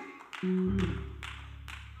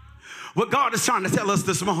 What God is trying to tell us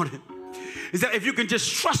this morning is that if you can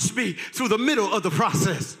just trust me through the middle of the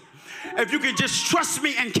process, if you can just trust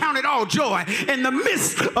me and count it all joy in the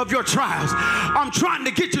midst of your trials, I'm trying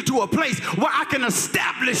to get you to a place where I can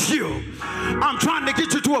establish you. I'm trying to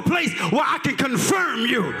get you to a place where I can confirm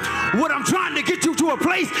you. What I'm trying to get you to a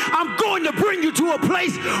place, I'm going to bring you to a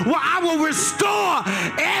place where I will restore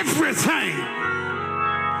everything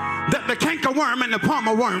that the cankerworm and the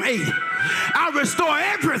palmer worm ate. I restore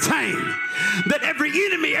everything that every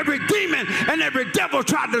enemy, every demon, and every devil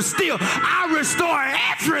tried to steal. I restore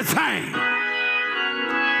everything.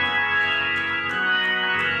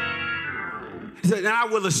 He said, and I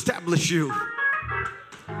will establish you.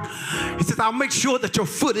 He says, I'll make sure that your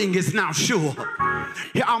footing is now sure.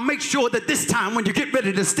 I'll make sure that this time when you get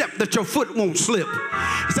ready to step, that your foot won't slip.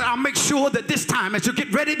 He said, I'll make sure that this time as you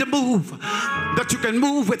get ready to move, that you can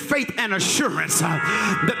move with faith and assurance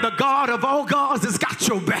that the God of all gods has got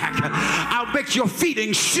your back. I'll make your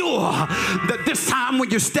feeling sure that this time when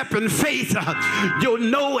you step in faith, you'll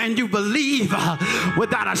know and you believe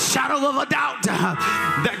without a shadow of a doubt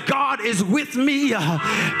that God is with me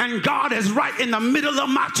and God is right in the middle of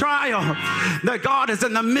my trial, that God is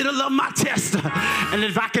in the middle of my test. And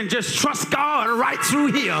if I can just trust God right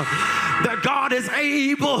through here, that God is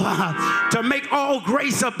able to make all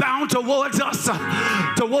grace abound towards us,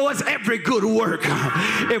 towards every good work.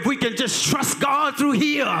 If we can just trust God through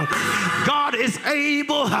here, God is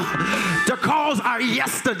able to cause our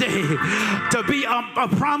yesterday to be a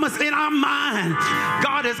promise in our mind.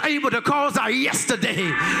 God is able to cause our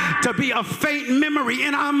yesterday to be a faint memory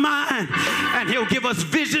in our mind, and he'll give us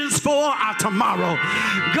visions for our tomorrow.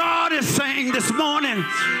 God is saying this morning,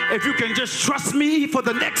 if you can just trust me for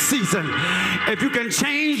the next season, if you can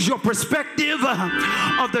change your perspective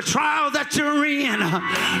of the trial that you're in,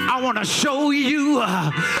 I want to show you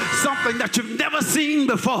something that you've never seen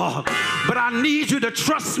before. But I need you to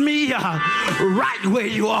trust me right where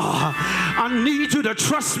you are. I need you to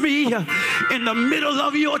trust me in the middle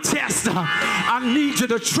of your test. I need you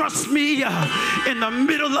to trust me in the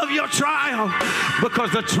middle of your trial,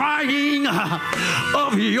 because the trying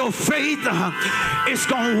of your faith is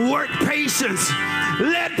going to work patience.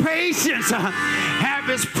 Let patience have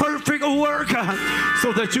its perfect work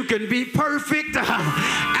so that you can be perfect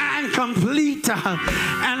and complete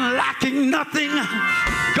and lacking nothing.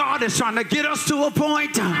 God is trying to get us to a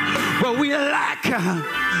point where we lack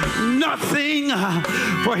nothing.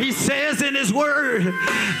 For he says in his word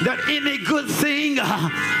that any good thing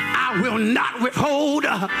I will not withhold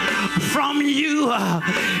from you.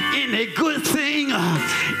 Any good thing,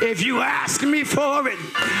 if you ask me for it,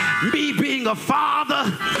 me being a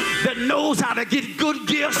father that knows how to get good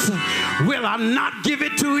gifts, will I not give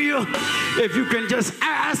it to you? If you can just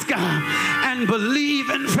ask and believe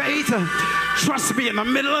in faith, trust me, in the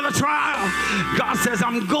middle of the trial, God says,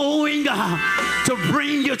 I'm going to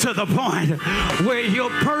bring you to the point where you're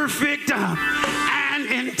perfect and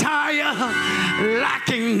entire,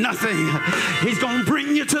 lacking nothing. He's going to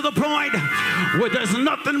bring you to the point where there's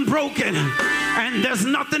nothing broken and there's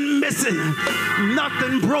nothing missing.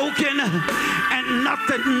 Nothing broken and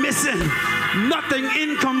nothing missing. Nothing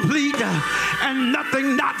incomplete and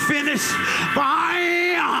nothing not finished. For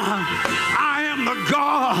I am the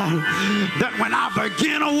God that when I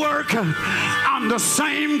begin a work, I'm the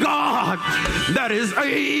same God that is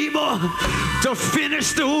able to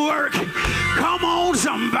finish the work. Come on,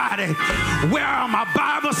 somebody. Where are my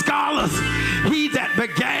Bible scholars? He that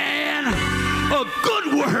began a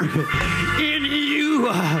good work in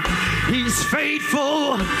you. He's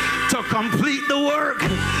faithful to complete the work.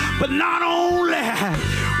 But not only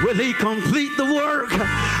will he complete the work,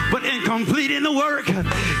 but in completing the work,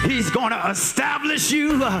 he's going to establish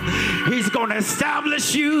you. He's going to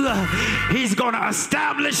establish you. He's going to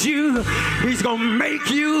establish you. He's going to make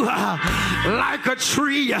you like a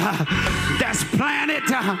tree that's planted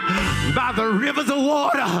by the rivers of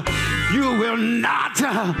water. You will not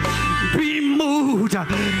be moved.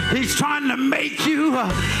 He's trying to make you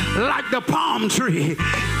like the palm tree.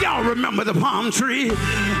 Y'all remember the palm tree?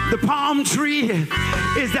 The palm tree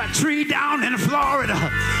is that tree down in Florida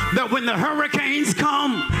that when the hurricanes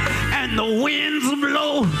come and the winds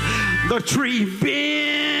blow, the tree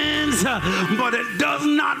bends, but it does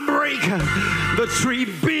not break. The tree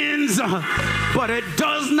bends, but it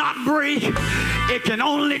does not break. It can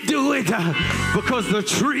only do it because the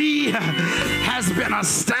tree has been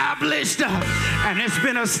established, and it's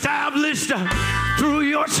been established through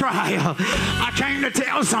your trial. I came to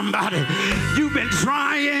tell somebody, you've been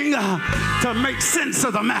trying to make sense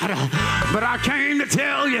of the matter, but I came to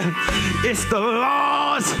tell you, it's the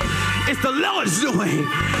Lord's doing,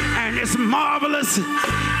 and it's marvelous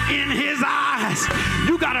in his eyes.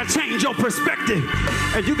 You got to change your perspective,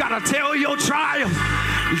 and you got to tell your trial,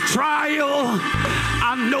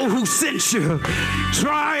 I know who sent you.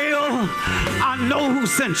 Trial, I know who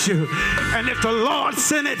sent you. And if the Lord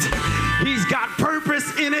sent it, he's got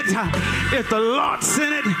purpose in it. If the Lord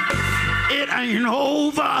sent it, it ain't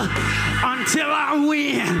over until I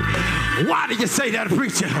win. Why do you say that,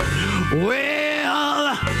 preacher?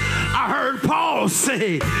 Well, I heard Paul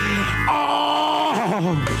say,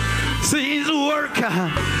 all things work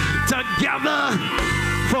together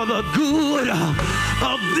for the good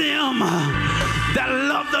of them that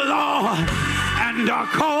love the Lord and are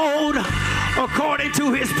called according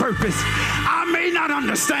to his purpose. I may not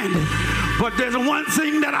understand it, but there's one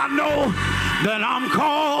thing that I know, that I'm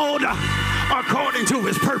called according to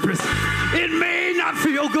his purpose. It may not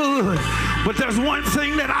feel good, but there's one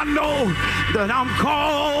thing that I know, that I'm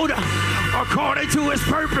called according to his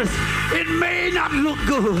purpose. It may not look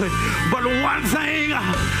good, but one thing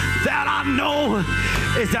that I know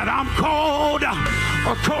is that I'm called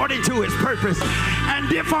according to his purpose.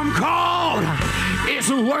 And if I'm called, it's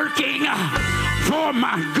working for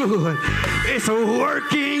my good. It's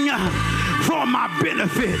working for my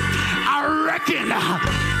benefit. I reckon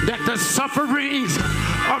that the sufferings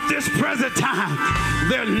of this present time,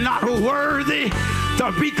 they're not worthy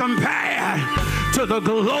to be compared to the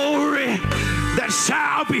glory that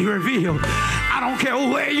shall be revealed. I don't care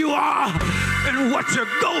where you are and what you're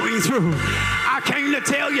going through. I came to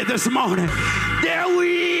tell you this morning, there will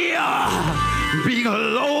be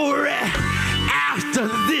glory after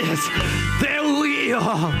this. There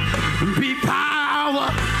will be power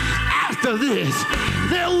after this.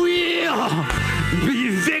 There will be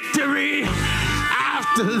victory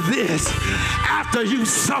after this. After you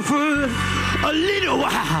suffered a little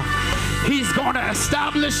while, he's going to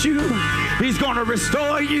establish you. He's going to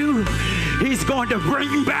restore you. He's going to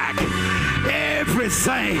bring back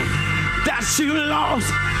everything that you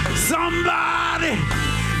lost. Somebody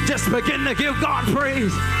just begin to give God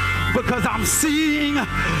praise, because I'm seeing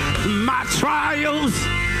my trials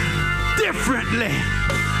differently.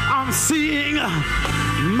 I'm seeing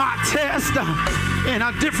my test in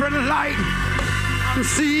a different light. I'm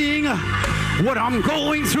seeing what I'm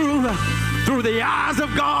going through the eyes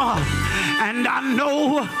of God. And I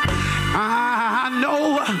know,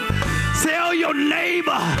 tell your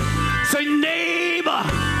neighbor, say, neighbor,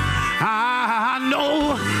 I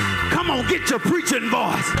know. Come on, get your preaching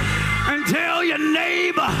voice and tell your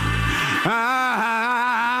neighbor,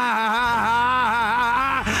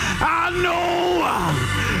 I know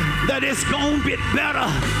that it's gonna get better.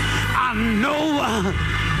 I know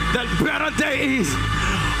that better days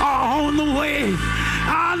are on the way.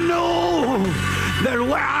 I know that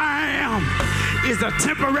where I am is a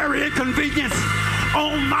temporary inconvenience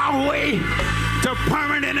on my way to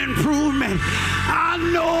permanent improvement. I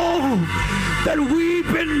know that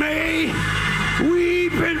we've been made,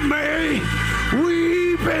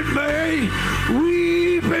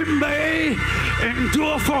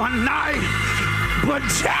 endure for a night, but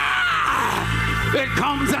joy, it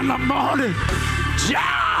comes in the morning.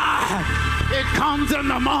 Joy, it comes in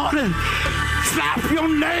the morning. Slap your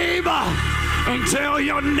neighbor and tell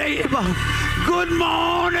your neighbor, good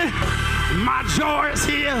morning, my joy is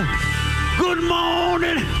here. Good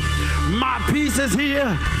morning, my peace is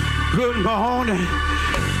here. Good morning,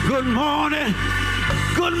 good morning,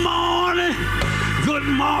 good morning, good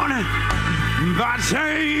morning. My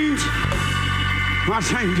change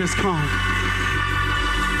has come.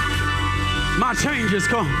 My change is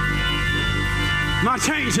come. My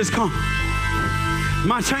change is come.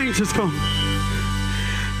 My change is come.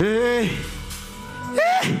 Hey.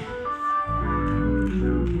 Hey.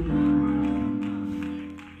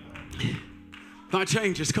 My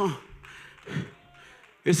change has come.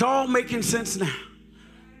 It's all making sense now.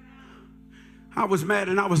 I was mad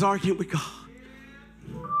and I was arguing with God.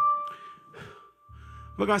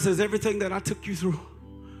 But God says, everything that I took you through,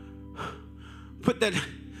 put that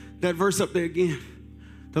verse up there again.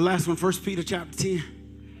 The last one, 1 Peter chapter 10,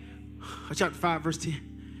 chapter 5, verse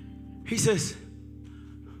 10. He says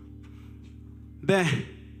that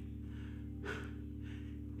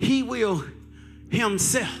he will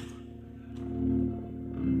himself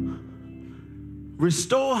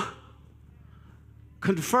restore,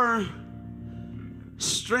 confirm,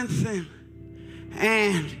 strengthen,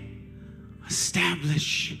 and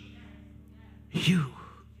establish you.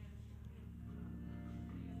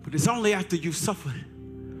 But it's only after you've suffered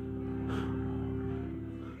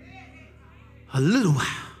a little while.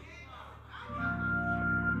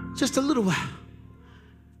 Just a little while.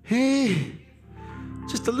 Hey,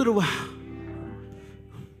 just a little while.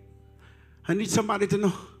 I need somebody to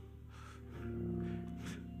know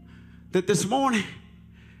that this morning,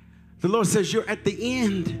 the Lord says you're at the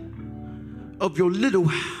end of your little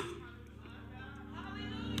while.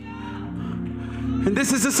 And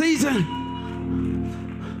this is a season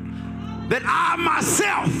that I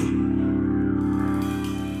myself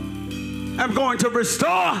am going to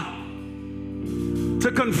restore,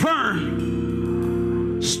 to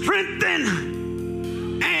confirm,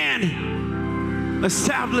 strengthen, and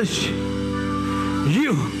establish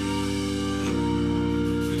you.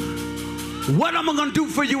 What I'm going to do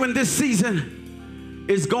for you in this season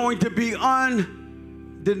is going to be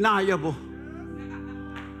undeniable.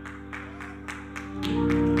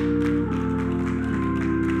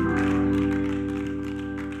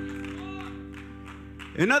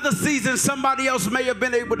 In other seasons, somebody else may have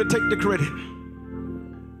been able to take the credit.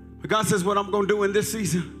 But God says what I'm going to do in this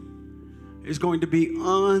season is going to be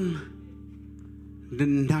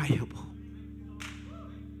undeniable.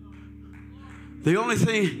 The only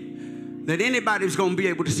thing that anybody's going to be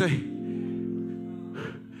able to say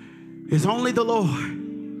is only the Lord,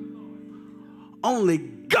 only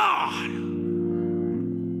God.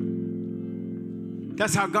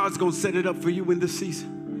 That's how God's going to set it up for you in this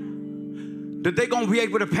season. That they're going to be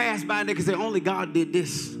able to pass by and they can say, only God did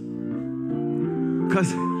this.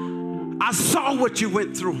 Because I saw what you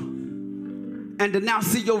went through. And to now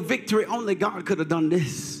see your victory, only God could have done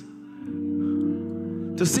this.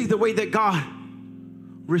 To see the way that God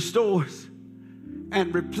restores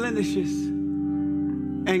and replenishes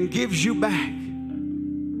and gives you back.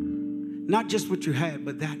 Not just what you had,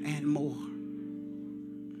 but that and more.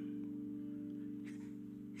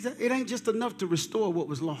 He said, it ain't just enough to restore what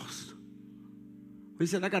was lost. He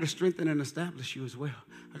said, I got to strengthen and establish you as well.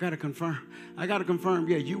 I got to confirm.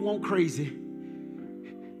 Yeah, you won't crazy.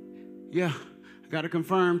 Yeah, I got to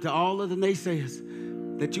confirm to all of the naysayers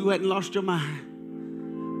that you hadn't lost your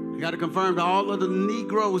mind. I got to confirm to all of the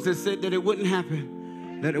Negroes that said that it wouldn't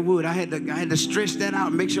happen, that it would. I had to stretch that out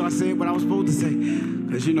and make sure I said what I was supposed to say.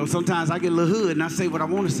 Because, you know, sometimes I get a little hood and I say what I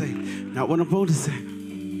want to say, not what I'm supposed to say.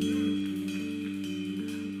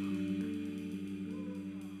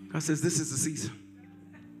 God says, this is the season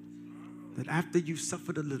that after you've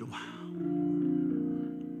suffered a little while,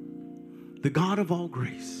 the God of all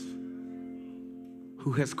grace,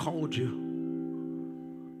 who has called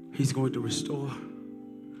you, he's going to restore,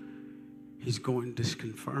 he's going to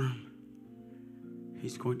confirm,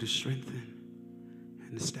 he's going to strengthen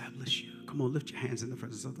and establish you. Come on, lift your hands in the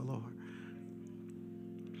presence of the Lord.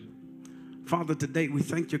 Father, today we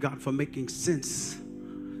thank you, God, for making sense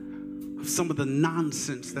of some of the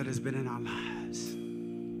nonsense that has been in our lives.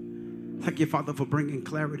 Thank you, Father, for bringing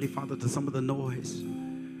clarity, Father, to some of the noise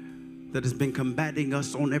that has been combating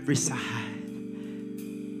us on every side.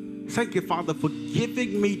 Thank you, Father, for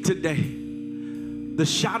giving me today the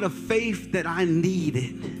shot of faith that I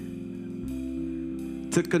needed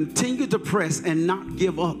to continue to press and not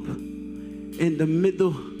give up in the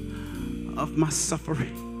middle of my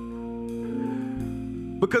suffering.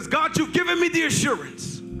 Because, God, you've given me the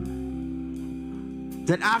assurance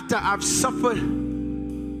that after I've suffered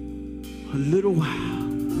a little while,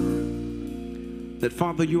 that,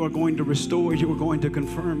 Father, you are going to restore, you are going to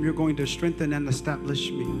confirm, you're going to strengthen and establish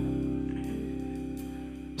me.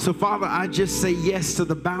 So, Father, I just say yes to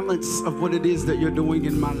the balance of what it is that you're doing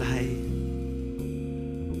in my life.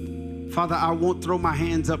 Father, I won't throw my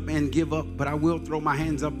hands up and give up, but I will throw my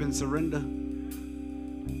hands up and surrender.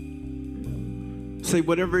 Say,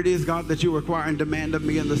 whatever it is, God, that you require and demand of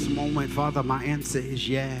me in this moment, Father, my answer is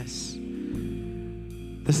yes.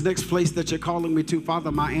 This next place that you're calling me to, Father,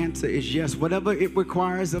 my answer is yes. Whatever it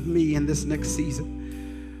requires of me in this next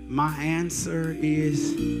season, my answer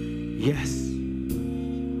is yes.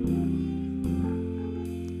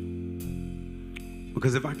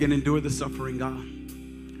 Because if I can endure the suffering,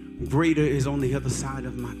 God, greater is on the other side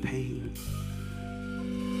of my pain.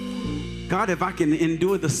 God, if I can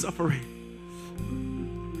endure the suffering,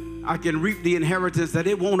 I can reap the inheritance that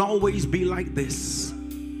it won't always be like this.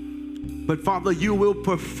 But Father, you will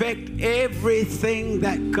perfect everything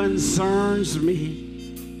that concerns me.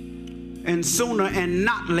 And sooner and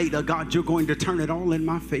not later, God, you're going to turn it all in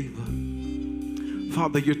my favor.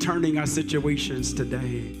 Father, you're turning our situations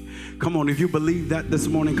today. Come on, if you believe that this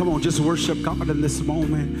morning, come on, just worship God in this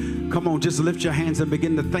moment. Come on, just lift your hands and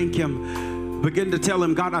begin to thank Him. Begin to tell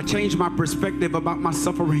Him, God, I changed my perspective about my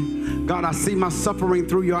suffering. God, I see my suffering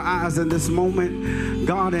through your eyes in this moment.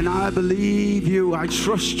 God, and I believe you. I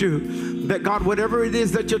trust you. That, God, whatever it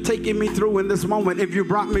is that you're taking me through in this moment, if you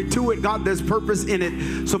brought me to it, God, there's purpose in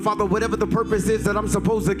it. So, Father, whatever the purpose is that I'm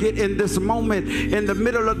supposed to get in this moment, in the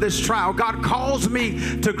middle of this trial, God, calls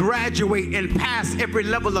me to graduate and pass every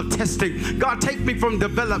level of testing. God, take me from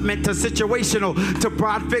development to situational to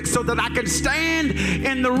project so that I can stand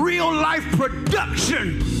in the real life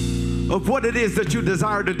production of what it is that you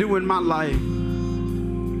desire to do in my life.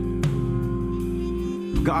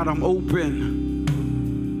 God, I'm open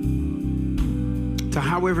to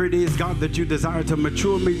however it is, God, that you desire to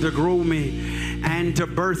mature me, to grow me, and to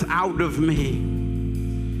birth out of me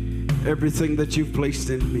everything that you've placed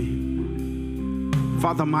in me.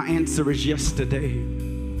 Father, my answer is yes today.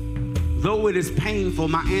 Though it is painful,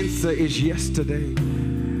 my answer is yes today.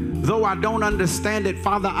 Though I don't understand it,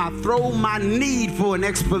 Father, I throw my need for an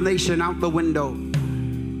explanation out the window,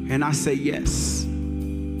 and I say yes.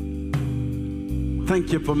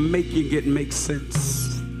 Thank you for making it make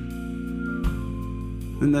sense.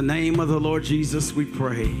 In the name of the Lord Jesus, we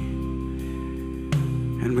pray.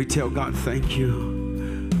 And we tell God, thank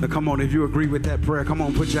you. Now, come on, if you agree with that prayer, come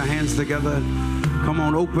on, put your hands together. Come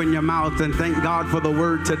on, open your mouth and thank God for the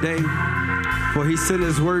word today. For He sent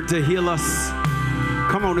His word to heal us.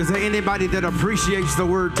 Come on, is there anybody that appreciates the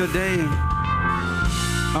word today?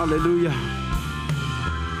 Hallelujah.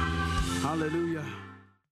 Hallelujah.